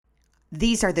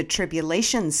These are the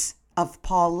tribulations of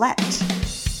Paulette.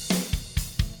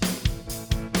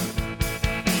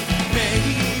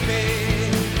 Baby,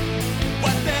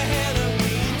 what the hell are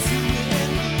we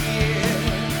doing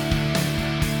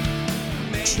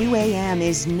here? 2 a.m.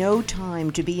 is no time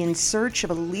to be in search of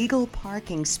a legal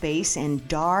parking space in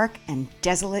dark and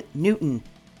desolate Newton.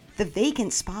 The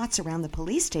vacant spots around the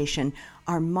police station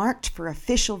are marked for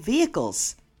official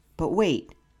vehicles. But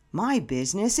wait, my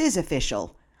business is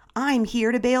official. I'm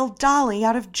here to bail Dolly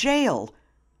out of jail.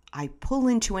 I pull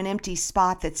into an empty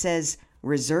spot that says,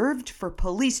 reserved for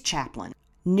police chaplain.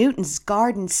 Newton's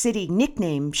Garden City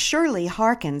nickname surely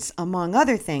harkens, among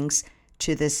other things,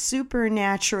 to the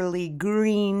supernaturally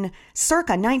green,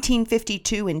 circa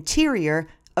 1952 interior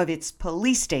of its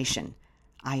police station.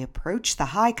 I approach the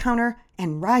high counter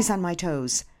and rise on my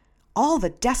toes. All the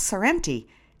desks are empty,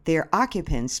 their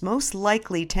occupants most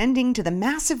likely tending to the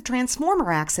massive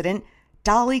transformer accident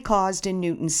Dolly caused in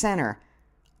Newton Center.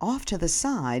 Off to the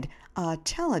side, a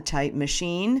teletype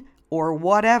machine, or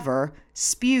whatever,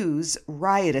 spews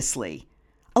riotously.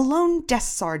 A lone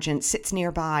desk sergeant sits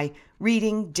nearby,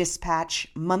 reading Dispatch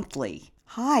Monthly.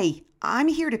 "Hi, I'm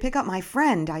here to pick up my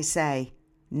friend," I say.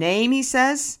 "Name," he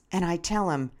says, and I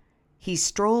tell him. He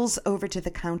strolls over to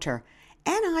the counter,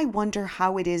 and I wonder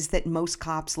how it is that most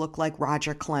cops look like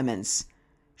Roger Clemens.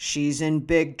 "She's in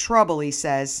big trouble," he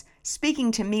says,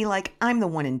 speaking to me like I'm the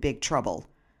one in big trouble.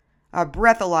 "Our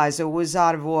breathalyzer was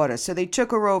out of order, so they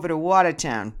took her over to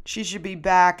Watertown. She should be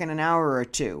back in an hour or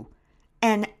two."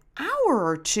 An hour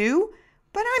or two?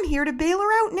 But I'm here to bail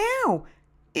her out now.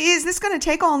 Is this going to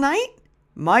take all night?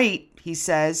 "Might," he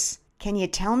says. "Can you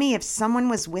tell me if someone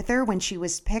was with her when she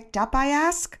was picked up?" I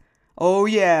ask. "Oh,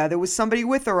 yeah, there was somebody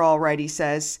with her all right," he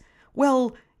says.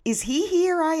 "Well, is he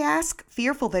here?" I ask,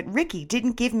 fearful that Ricky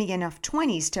didn't give me enough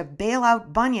 20s to bail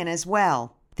out Bunyan as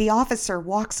well. The officer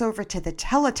walks over to the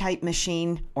teletype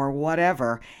machine, or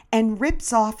whatever, and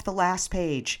rips off the last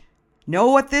page. "Know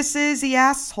what this is?" he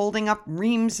asks, holding up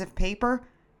reams of paper.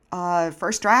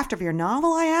 First draft of your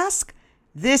novel?" I ask.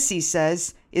 "This," he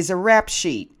says, "is a rap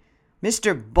sheet.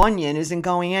 Mr. Bunyan isn't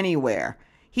going anywhere.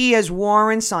 He has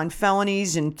warrants on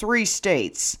felonies in 3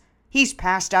 states. He's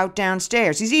passed out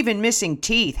downstairs. He's even missing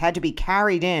teeth, had to be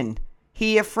carried in.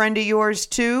 He a friend of yours,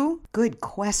 too?" Good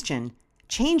question.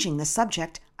 Changing the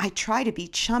subject, I try to be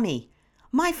chummy.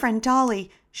 "My friend Dolly,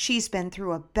 she's been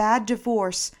through a bad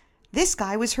divorce. This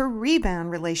guy was her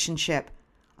rebound relationship."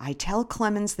 I tell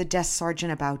Clemens, the desk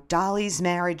sergeant, about Dolly's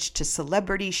marriage to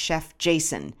celebrity chef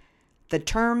Jason. The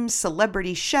term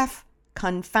celebrity chef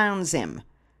confounds him.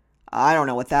 "I don't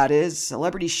know what that is.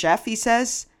 Celebrity chef," he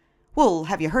says. "Well,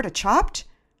 have you heard of Chopped?"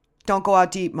 "Don't go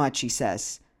out to eat much," he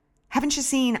says. "Haven't you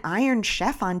seen Iron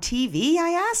Chef on TV?"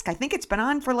 I ask. "I think it's been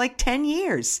on for like 10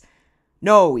 years.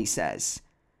 "No," he says.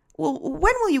 "Well,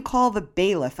 when will you call the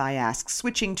bailiff?" I ask,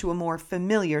 switching to a more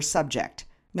familiar subject.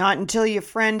 "Not until your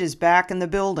friend is back in the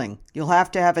building. You'll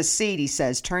have to have a seat," he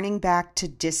says, turning back to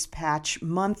Dispatch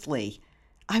Monthly.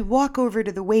 I walk over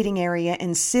to the waiting area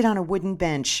and sit on a wooden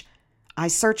bench. I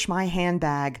search my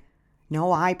handbag. No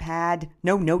iPad,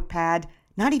 no notepad,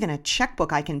 not even a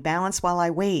checkbook I can balance while I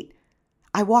wait.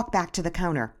 I walk back to the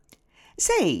counter.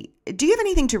 "Say, do you have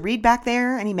anything to read back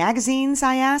there? Any magazines?"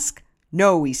 I ask.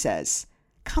 "No," he says.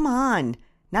 "Come on,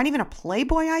 not even a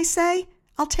Playboy?" I say.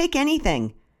 "I'll take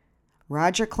anything."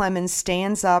 Roger Clemens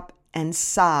stands up and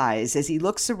sighs as he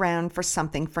looks around for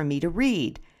something for me to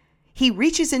read. He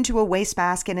reaches into a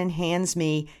wastebasket and hands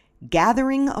me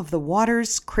Gathering of the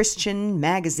Waters Christian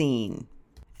Magazine.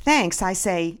 "Thanks," I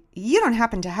say. "You don't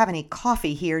happen to have any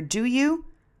coffee here, do you?"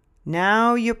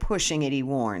 "Now you're pushing it," he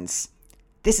warns.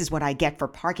 This is what I get for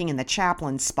parking in the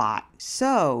chaplain spot.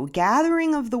 So,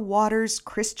 Gathering of the Waters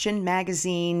Christian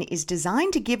Magazine is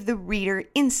designed to give the reader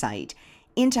insight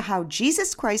into how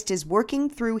Jesus Christ is working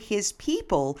through his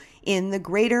people in the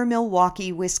greater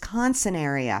Milwaukee, Wisconsin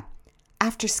area.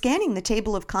 After scanning the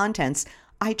table of contents,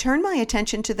 I turn my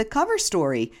attention to the cover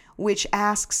story, which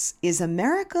asks, "Is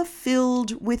America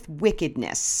filled with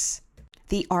wickedness?"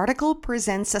 The article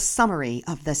presents a summary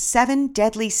of the 7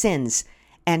 deadly sins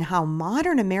and how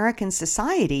modern American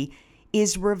society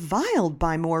is reviled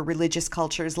by more religious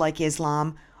cultures like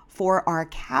Islam for our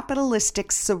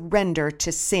capitalistic surrender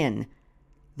to sin.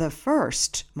 The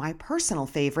first, my personal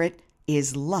favorite,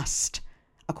 is lust.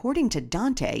 According to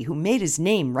Dante, who made his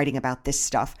name writing about this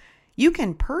stuff, you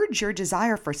can purge your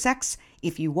desire for sex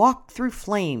if you walk through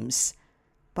flames.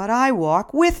 But I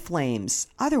walk with flames,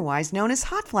 otherwise known as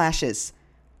hot flashes.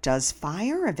 Does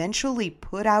fire eventually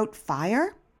put out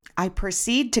fire? I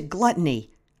proceed to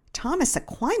gluttony. Thomas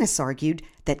Aquinas argued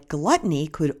that gluttony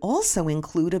could also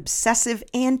include obsessive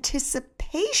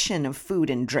anticipation of food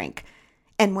and drink,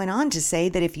 and went on to say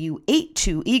that if you ate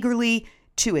too eagerly,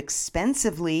 too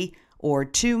expensively, or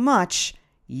too much,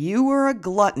 you were a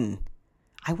glutton.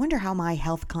 I wonder how my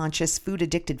health-conscious,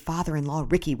 food-addicted father-in-law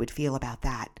Ricky would feel about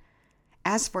that.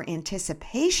 As for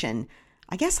anticipation,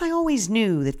 I guess I always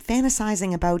knew that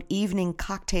fantasizing about evening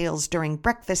cocktails during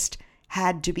breakfast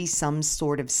had to be some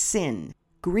sort of sin.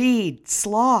 Greed,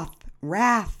 sloth,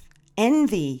 wrath,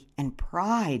 envy, and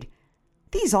pride.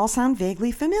 These all sound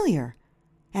vaguely familiar.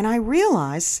 And I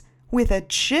realize, with a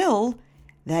chill,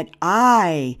 that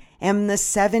I am the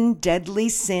 7 deadly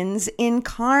sins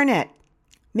incarnate.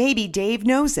 Maybe Dave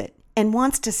knows it and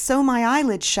wants to sew my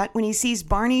eyelids shut when he sees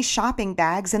Barney's shopping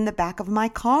bags in the back of my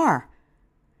car.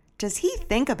 Does he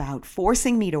think about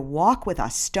forcing me to walk with a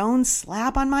stone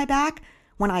slab on my back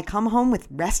when I come home with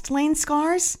rest lane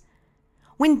scars?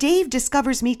 When Dave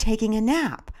discovers me taking a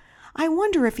nap, I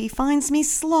wonder if he finds me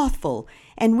slothful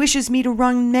and wishes me to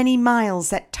run many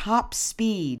miles at top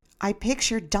speed. I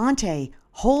picture Dante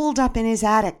holed up in his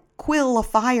attic, quill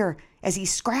afire, as he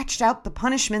scratched out the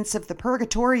punishments of the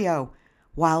Purgatorio,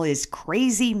 while his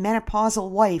crazy menopausal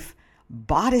wife,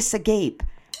 bodice agape,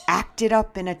 acted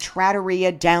up in a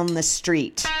trattoria down the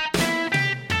street.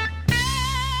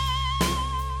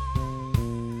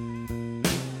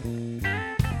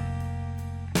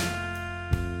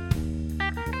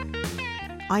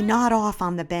 I nod off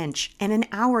on the bench, and an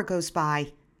hour goes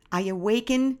by. I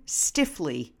awaken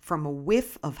stiffly from a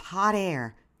whiff of hot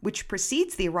air, which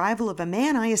precedes the arrival of a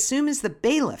man I assume is the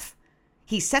bailiff.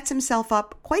 He sets himself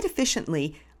up quite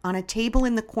efficiently on a table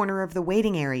in the corner of the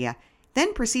waiting area,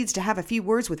 then proceeds to have a few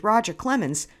words with Roger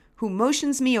Clemens, who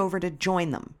motions me over to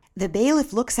join them. The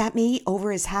bailiff looks at me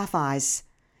over his half eyes.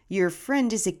 Your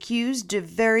friend is accused of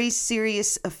very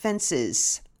serious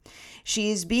offenses.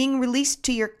 She is being released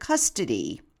to your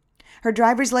custody. Her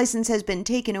driver's license has been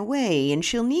taken away, and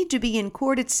she'll need to be in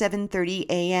court at 7:30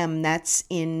 a.m. That's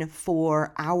in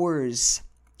 4 hours.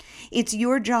 It's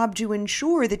your job to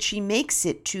ensure that she makes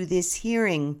it to this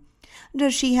hearing.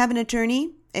 Does she have an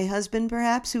attorney? A husband,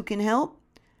 perhaps, who can help?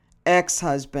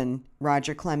 Ex-husband,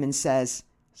 Roger Clemens says.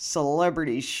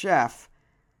 Celebrity chef.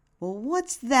 Well,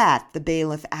 what's that? The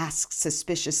bailiff asks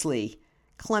suspiciously.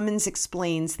 Clemens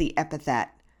explains the epithet.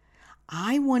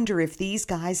 I wonder if these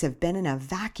guys have been in a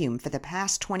vacuum for the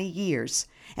past 20 years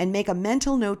and make a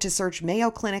mental note to search Mayo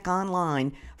Clinic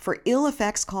online for ill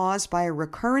effects caused by a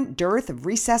recurrent dearth of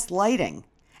recessed lighting.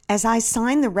 As I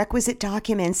sign the requisite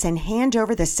documents and hand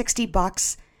over the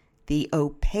 $60, the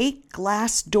opaque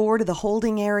glass door to the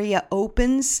holding area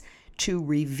opens to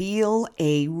reveal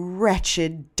a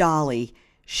wretched Dolly,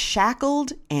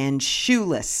 shackled and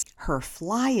shoeless. Her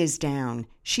fly is down.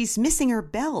 She's missing her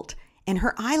belt, and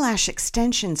her eyelash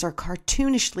extensions are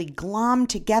cartoonishly glommed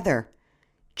together.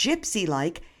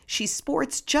 Gypsy-like, she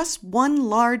sports just one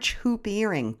large hoop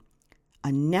earring.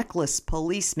 A necklace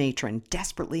police matron,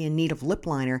 desperately in need of lip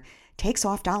liner, takes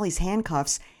off Dolly's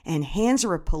handcuffs and hands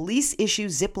her a police-issue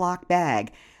Ziploc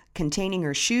bag containing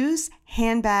her shoes,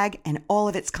 handbag, and all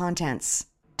of its contents.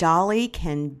 Dolly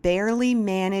can barely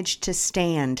manage to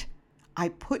stand. I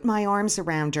put my arms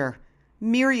around her.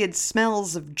 Myriad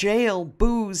smells of jail,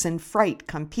 booze, and fright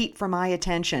compete for my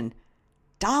attention.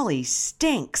 Dolly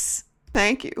stinks.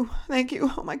 Thank you.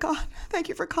 Oh my God, thank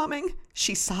you for coming.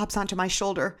 She sobs onto my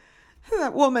shoulder.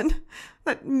 That woman,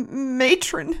 that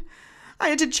matron. I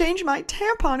had to change my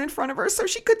tampon in front of her so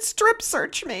she could strip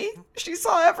search me. She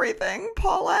saw everything,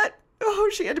 Paulette.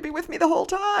 Oh, she had to be with me the whole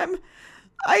time.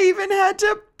 I even had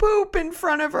to poop in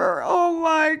front of her. Oh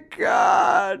my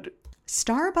God.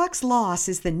 Starbuck's loss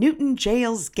is the Newton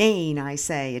jail's gain, I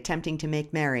say, attempting to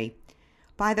make merry.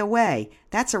 By the way,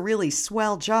 that's a really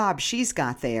swell job she's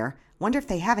got there. Wonder if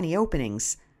they have any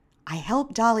openings. I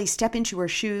help Dolly step into her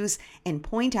shoes and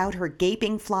point out her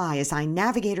gaping fly as I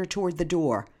navigate her toward the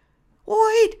door.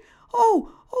 Wait!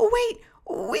 Wait!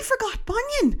 We forgot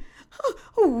Bunyan!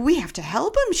 We have to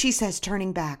help him, she says,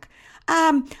 turning back.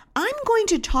 I'm going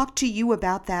to talk to you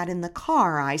about that in the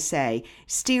car, I say,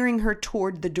 steering her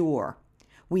toward the door.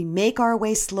 We make our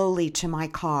way slowly to my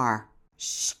car.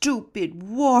 Stupid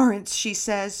warrants, she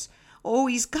says. Oh,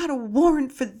 he's got a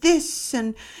warrant for this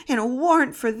and a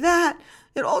warrant for that.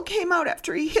 It all came out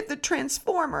after he hit the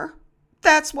transformer.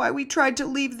 That's why we tried to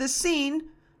leave the scene.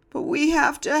 But we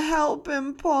have to help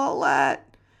him,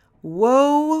 Paulette.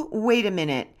 Whoa, wait a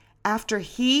minute. After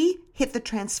he hit the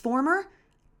transformer?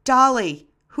 Dolly,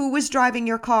 who was driving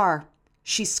your car?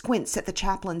 She squints at the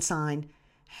chaplain sign.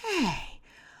 Hey,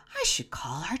 I should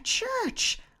call our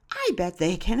church. I bet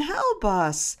they can help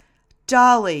us.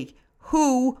 Dolly,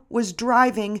 who was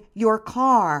driving your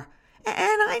car.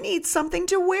 And I need something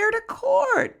to wear to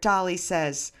court, Dolly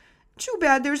says. Too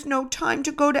bad there's no time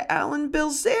to go to Alan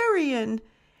Bilzerian.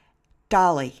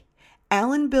 Dolly,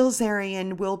 Alan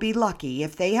Bilzerian will be lucky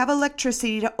if they have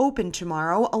electricity to open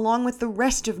tomorrow along with the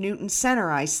rest of Newton Center,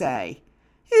 I say.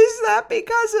 Is that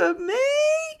because of me?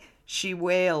 She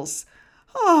wails.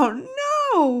 Oh,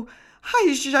 no!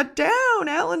 I shut down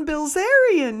Alan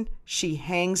Bilzerian. She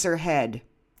hangs her head.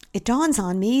 It dawns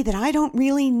on me that I don't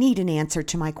really need an answer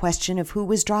to my question of who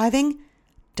was driving.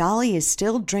 Dolly is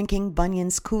still drinking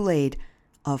Bunyan's Kool-Aid.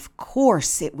 Of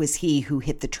course it was he who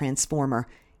hit the transformer.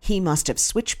 He must have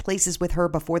switched places with her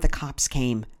before the cops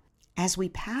came. As we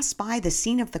pass by the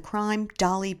scene of the crime,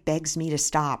 Dolly begs me to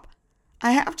stop.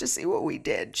 I have to see what we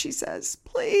did, she says.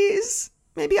 Please.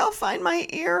 Maybe I'll find my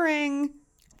earring.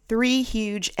 3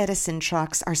 huge Edison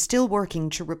trucks are still working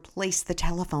to replace the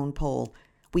telephone pole.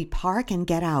 We park and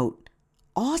get out.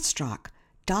 Awestruck,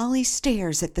 Dolly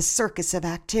stares at the circus of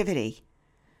activity.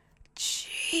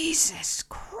 Jesus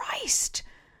Christ!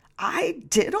 I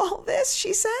did all this,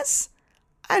 she says.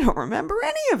 I don't remember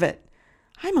any of it.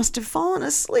 I must have fallen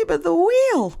asleep at the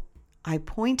wheel. I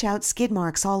point out skid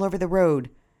marks all over the road.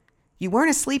 You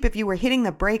weren't asleep if you were hitting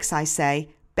the brakes, I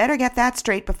say. Better get that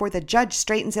straight before the judge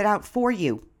straightens it out for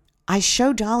you. I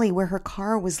show Dolly where her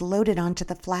car was loaded onto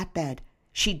the flatbed.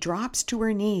 She drops to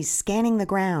her knees, scanning the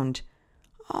ground.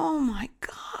 Oh my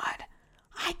God,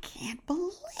 I can't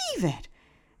believe it.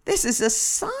 This is a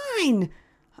sign.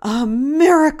 A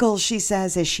miracle, she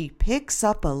says as she picks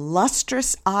up a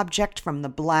lustrous object from the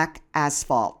black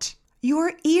asphalt.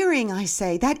 Your earring, I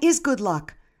say. That is good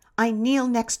luck. I kneel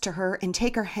next to her and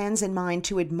take her hands in mine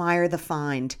to admire the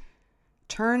find.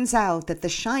 Turns out that the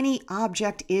shiny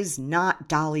object is not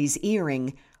Dolly's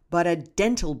earring, but a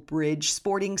dental bridge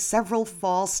sporting several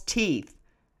false teeth.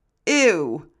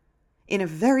 Ew! In a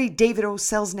very David O.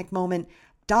 Selznick moment,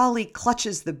 Dolly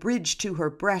clutches the bridge to her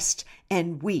breast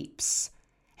and weeps.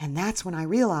 And that's when I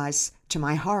realize, to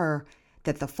my horror,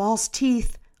 that the false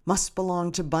teeth must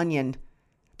belong to Bunyan.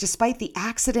 Despite the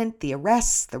accident, the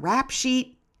arrests, the rap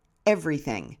sheet,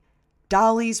 everything,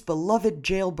 Dolly's beloved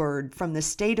jailbird from the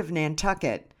state of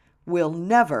Nantucket will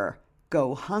never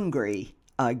go hungry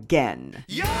again.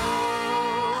 Yo-ho,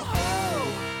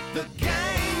 the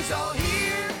gang's all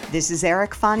here. This is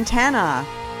Eric Fontana.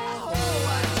 Oh,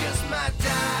 I just might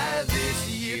die this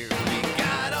year. We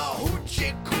got a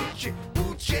hoochie coochie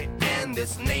hoochie, and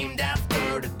it's named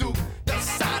after the Duke. The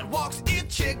sidewalks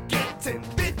itchy, getting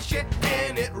bitchy,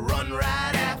 and it run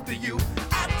right after you.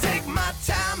 I take my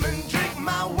time and drink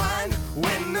my wine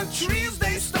when the trees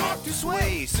they start to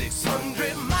sway.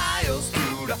 600 miles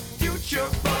to the future,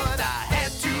 but I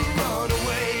had to run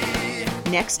away.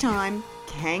 Next time,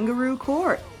 Kangaroo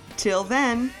Court. Till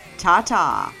then,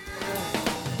 ta-ta.